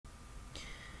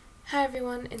Hi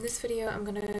everyone, in this video I'm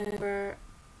going to cover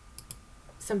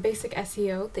some basic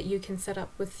SEO that you can set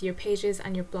up with your pages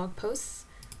and your blog posts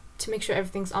to make sure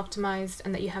everything's optimized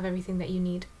and that you have everything that you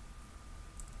need.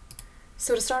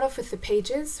 So to start off with the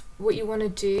pages, what you want to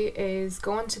do is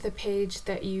go onto the page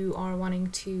that you are wanting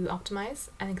to optimize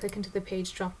and then click into the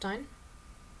page drop down.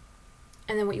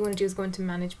 And then what you want to do is go into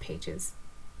manage pages.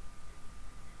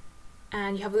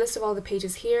 And you have a list of all the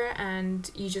pages here, and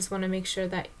you just want to make sure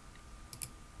that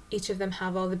each of them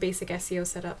have all the basic SEO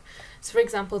set up. So for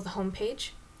example, the home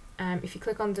page, if you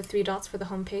click on the three dots for the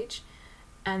home page,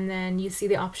 and then you see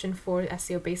the option for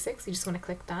SEO Basics, you just want to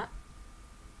click that.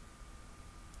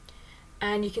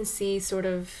 And you can see sort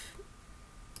of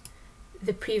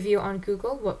the preview on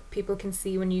Google, what people can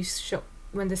see when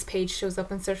this page shows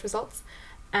up in search results,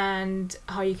 and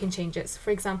how you can change it. So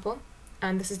for example,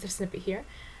 and this is the snippet here,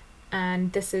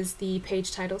 and this is the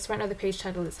page title. So right now the page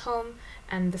title is home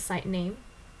and the site name.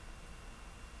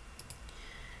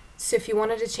 So if you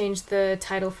wanted to change the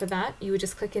title for that, you would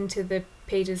just click into the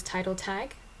page's title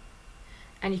tag,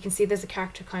 and you can see there's a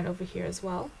character count over here as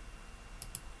well.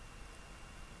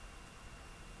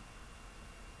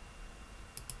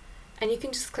 And you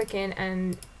can just click in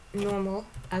and normal,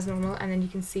 and then you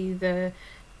can see the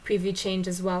preview change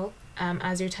as well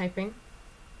as you're typing.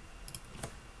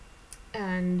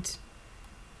 And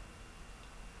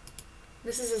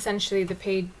this is essentially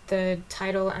the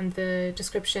title and the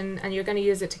description, and you're going to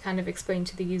use it to kind of explain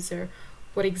to the user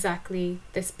what exactly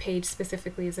this page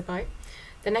specifically is about.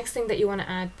 The next thing that you want to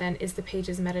add then is the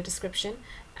page's meta description,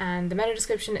 and the meta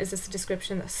description is this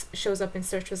description that shows up in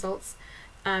search results.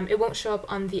 It won't show up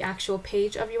on the actual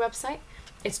page of your website,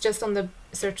 it's just on the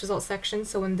search results section.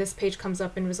 So when this page comes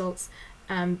up in results,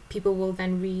 people will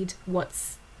then read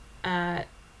what's that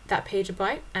page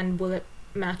about, and will it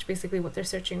match basically what they're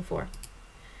searching for.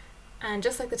 And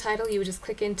just like the title, you would just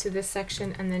click into this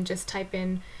section and then just type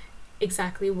in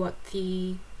exactly what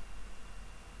the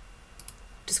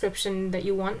description that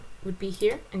you want would be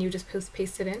here, and you just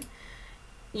paste it in.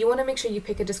 You want to make sure you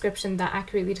pick a description that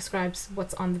accurately describes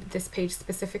what's on this page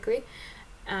specifically,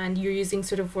 and you're using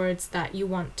sort of words that you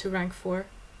want to rank for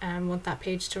and want that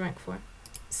page to rank for.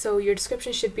 So your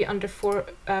description should be under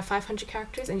 500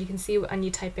 characters, and you can see when you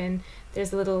type in,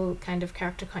 there's a little kind of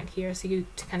character count here, so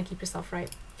to kind of keep yourself right.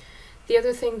 The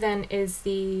other thing then is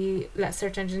the let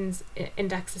search engines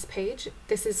index this page.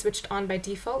 This is switched on by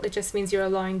default. It just means you're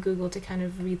allowing Google to kind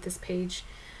of read this page.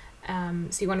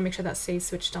 So you want to make sure that stays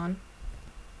switched on.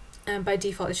 And by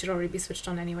default, it should already be switched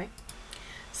on anyway.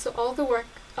 So all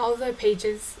the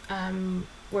pages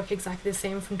work exactly the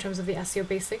same in terms of the SEO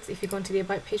basics. If you go into the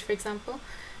About page, for example,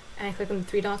 and click on the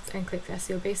three dots and click the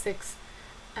SEO Basics,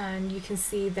 and you can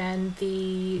see then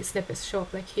the snippets show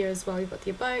up like here as well. You've got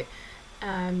the About,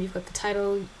 you've got the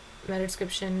title, meta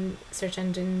description, search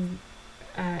engine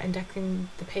indexing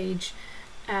the page.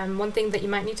 One thing that you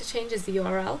might need to change is the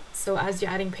URL. So as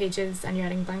you're adding pages and you're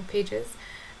adding blank pages,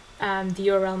 the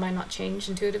URL might not change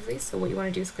intuitively. So what you want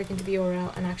to do is click into the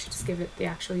URL and actually just give it the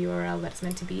actual URL that it's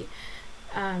meant to be.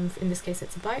 In this case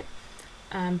it's About.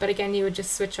 But again, you would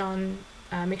just switch on,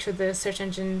 make sure the search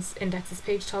engines index this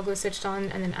page toggle is switched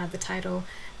on, and then add the title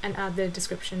and add the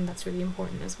description. That's really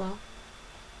important as well.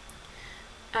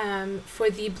 For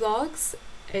the blogs,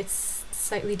 it's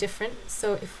slightly different.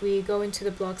 So if we go into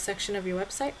the blog section of your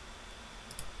website,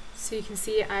 so you can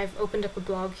see I've opened up a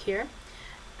blog here,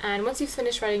 and once you've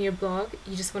finished writing your blog,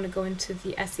 you just want to go into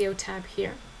the SEO tab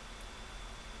here,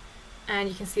 and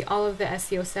you can see all of the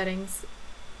SEO settings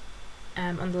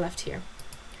on the left here.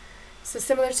 So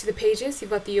similar to the pages,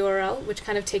 you've got the URL, which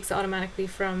kind of takes it automatically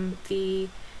from the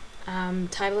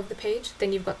title of the page.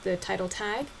 Then you've got the title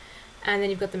tag, and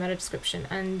then you've got the meta description,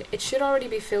 and it should already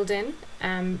be filled in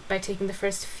by taking the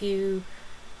first few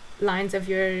lines of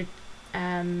your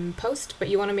post, but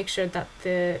you want to make sure that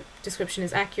the description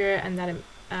is accurate and that it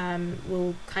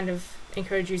will kind of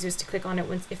encourage users to click on it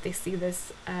if they see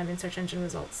this in search engine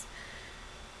results.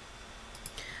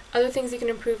 Other things you can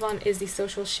improve on is the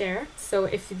social share. So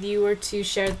if you were to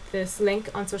share this link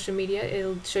on social media,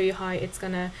 it'll show you how it's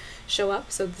going to show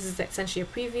up. So this is essentially a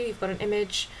preview. You've got an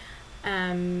image,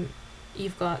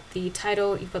 you've got the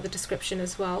title, you've got the description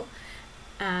as well.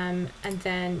 And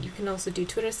then you can also do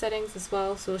Twitter settings as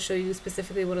well. So it'll show you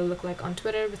specifically what it'll look like on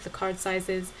Twitter with the card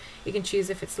sizes. You can choose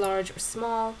if it's large or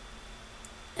small,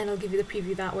 and it'll give you the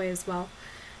preview that way as well.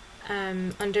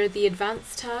 Under the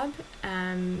Advanced tab,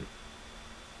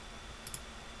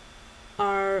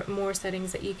 are more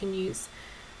settings that you can use.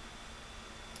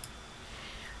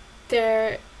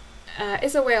 There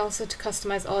is a way also to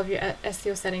customize all of your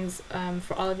SEO settings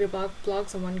for all of your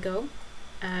blogs in one go.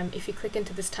 if you click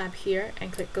into this tab here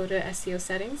and click go to SEO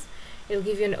settings, it'll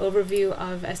give you an overview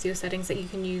of SEO settings that you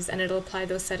can use, and it'll apply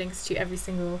those settings to every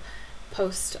single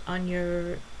post on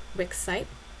your Wix site.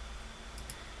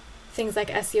 Things like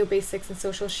SEO Basics and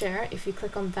social share, if you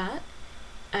click on that,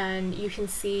 and you can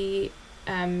see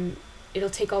it'll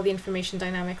take all the information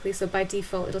dynamically. So by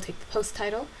default it'll take the post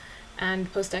title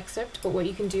and post excerpt, but what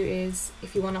you can do is,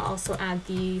 if you want to also add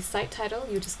the site title,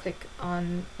 you just click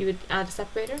on, you would add a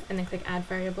separator and then click add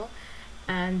variable,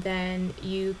 and then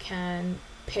you can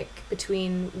pick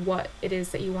between what it is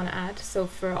that you want to add. So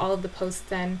for all of the posts,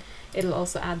 then it'll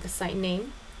also add the site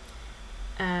name,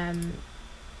 and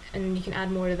you can add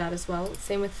more to that as well.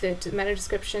 Same with the meta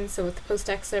description. So with the post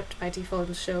excerpt, by default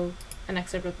it'll show an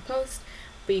excerpt of the post,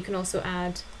 but you can also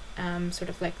add sort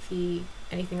of like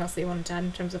anything else that you wanted to add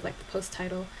in terms of like the post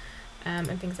title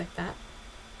and things like that.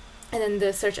 And then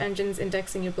the search engines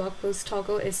indexing your blog post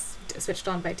toggle is switched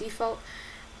on by default,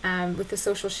 with the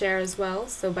social share as well.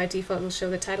 So by default it'll show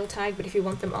the title tag, but if you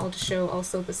want them all to show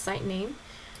also the site name,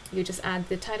 you just add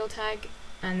the title tag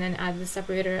and then add the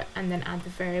separator and then add the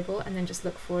variable, and then just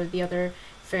look for the other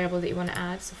variable that you want to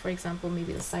add. So for example,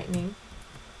 maybe the site name.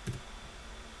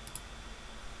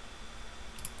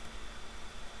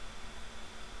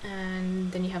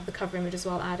 And then you have the cover image as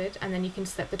well added, and then you can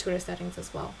set the Twitter settings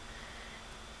as well.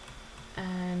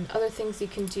 And other things you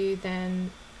can do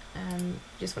then, you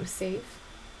just want to save.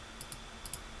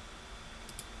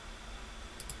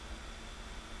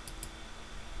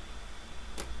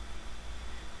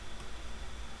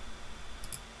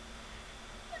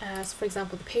 So for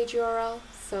example, the page URL.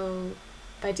 So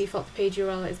by default the page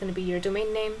URL is going to be your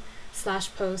domain name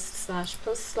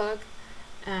 /post/postslug,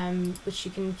 which you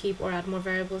can keep or add more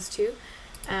variables to.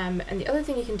 And the other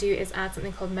thing you can do is add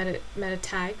something called meta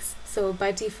tags. So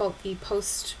by default the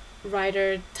post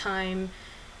writer time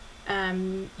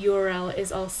URL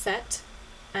is all set,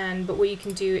 but what you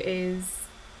can do is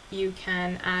you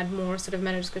can add more sort of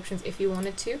meta descriptions if you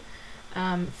wanted to.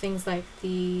 Things like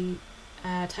the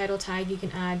title tag you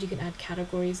can add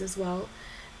categories as well.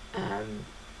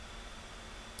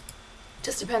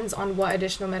 Just depends on what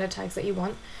additional meta tags that you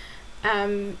want.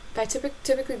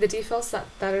 Typically the defaults that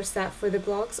are set for the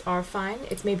blogs are fine.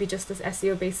 It's maybe just this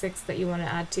SEO basics that you want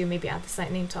to add to, maybe add the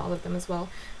site name to all of them as well,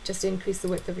 just to increase the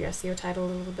width of your SEO title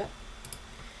a little bit.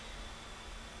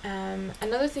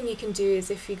 Another thing you can do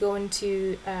is if you go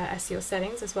into SEO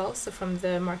settings as well, so from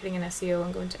the marketing and SEO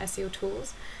and go into SEO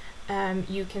tools,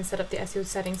 you can set up the SEO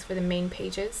settings for the main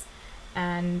pages.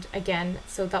 And again,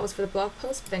 so that was for the blog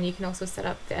post, but then you can also set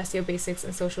up the SEO basics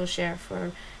and social share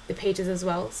for the pages as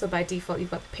well. So by default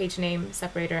you've got the page name,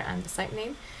 separator, and the site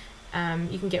name.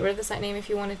 You can get rid of the site name if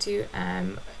you wanted to,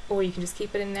 or you can just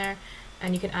keep it in there,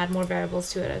 and you can add more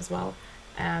variables to it as well.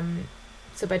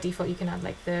 So by default you can add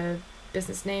like the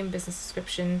business name, business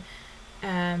description,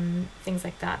 things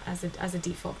like that as a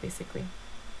default basically.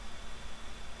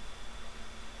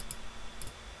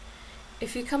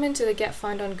 If you come into the Get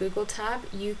Found on Google tab,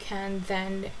 you can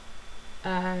then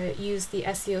use the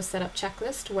SEO Setup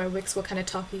Checklist, where Wix will kind of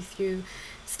talk you through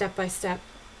step by step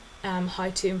how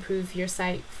to improve your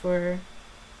site for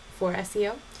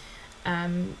SEO.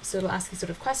 So it'll ask you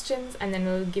sort of questions, and then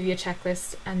it'll give you a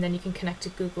checklist, and then you can connect to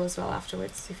Google as well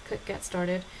afterwards. So if you click Get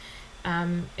Started,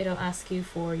 it'll ask you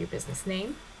for your business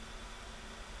name.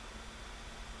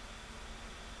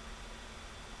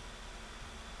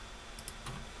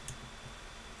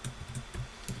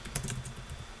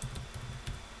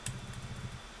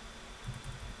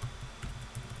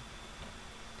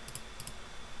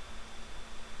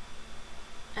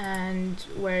 And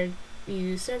where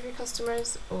you serve your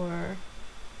customers, or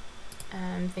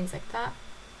things like that.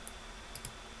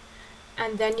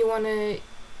 And then you want to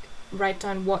write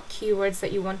down what keywords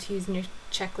that you want to use in your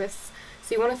checklists.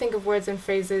 So you want to think of words and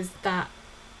phrases that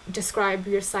describe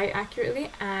your site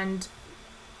accurately and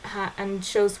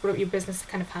shows what your business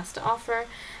kind of has to offer,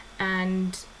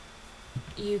 and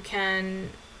you can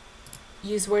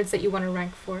use words that you want to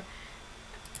rank for.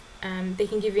 They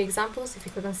can give you examples. If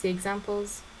you click on see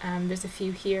examples, there's a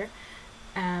few here,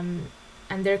 and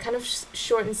they're kind of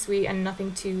short and sweet and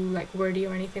nothing too like wordy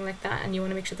or anything like that, and you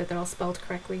want to make sure that they're all spelled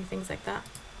correctly, things like that.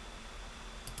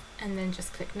 And then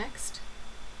just click next,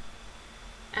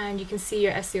 and you can see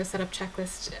your SEO setup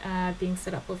checklist being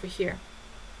set up over here.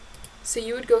 So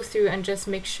you would go through and just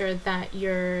make sure that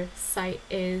your site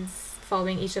is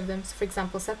following each of them. So for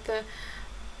example, set the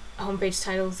homepage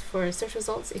titles for search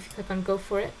results. If you click on go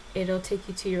for it, it'll take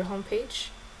you to your homepage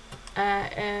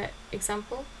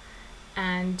example,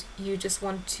 and you just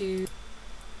want to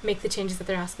make the changes that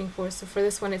they're asking for. So for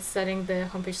this one, it's setting the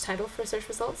homepage title for search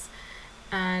results,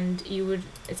 and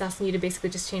it's asking you to basically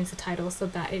just change the title so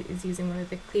that it is using one of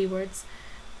the keywords,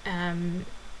 and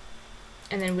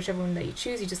then whichever one that you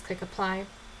choose, you just click apply.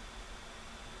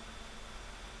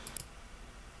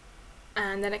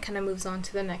 And then it kind of moves on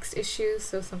to the next issue,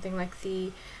 so something like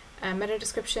the meta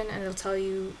description, and it'll tell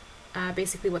you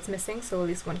basically what's missing, so at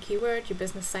least one keyword, your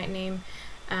business site name,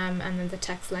 and then the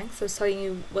text length, so it's telling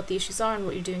you what the issues are and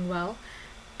what you're doing well,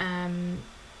 and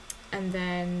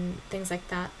then things like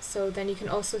that. So then you can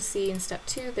also see in step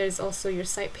 2 there's also your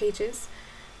site pages.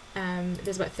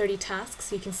 There's about 30 tasks,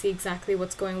 so you can see exactly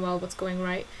what's going well, what's going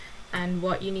right, and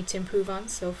what you need to improve on.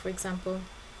 So for example,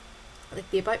 like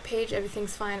the about page,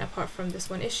 everything's fine apart from this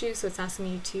one issue, so it's asking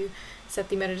you to set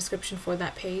the meta description for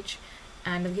that page,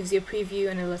 and it gives you a preview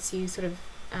and it lets you sort of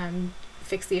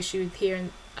fix the issue here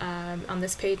on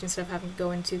this page instead of having to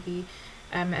go into the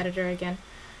editor again.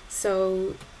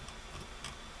 So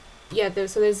yeah,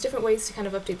 there's different ways to kind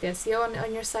of update the SEO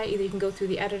on your site. Either you can go through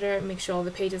the editor, make sure all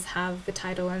the pages have the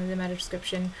title and the meta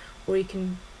description, or you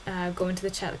can go into the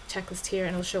checklist here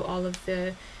and it'll show all of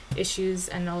the issues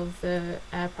and all of the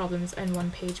problems in one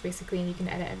page basically, and you can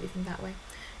edit everything that way.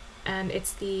 And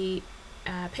it's the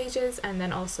pages and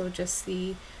then also just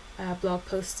the blog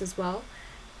posts as well.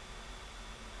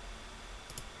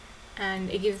 And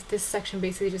it gives, this section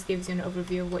basically just gives you an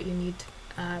overview of what you need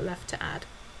left to add.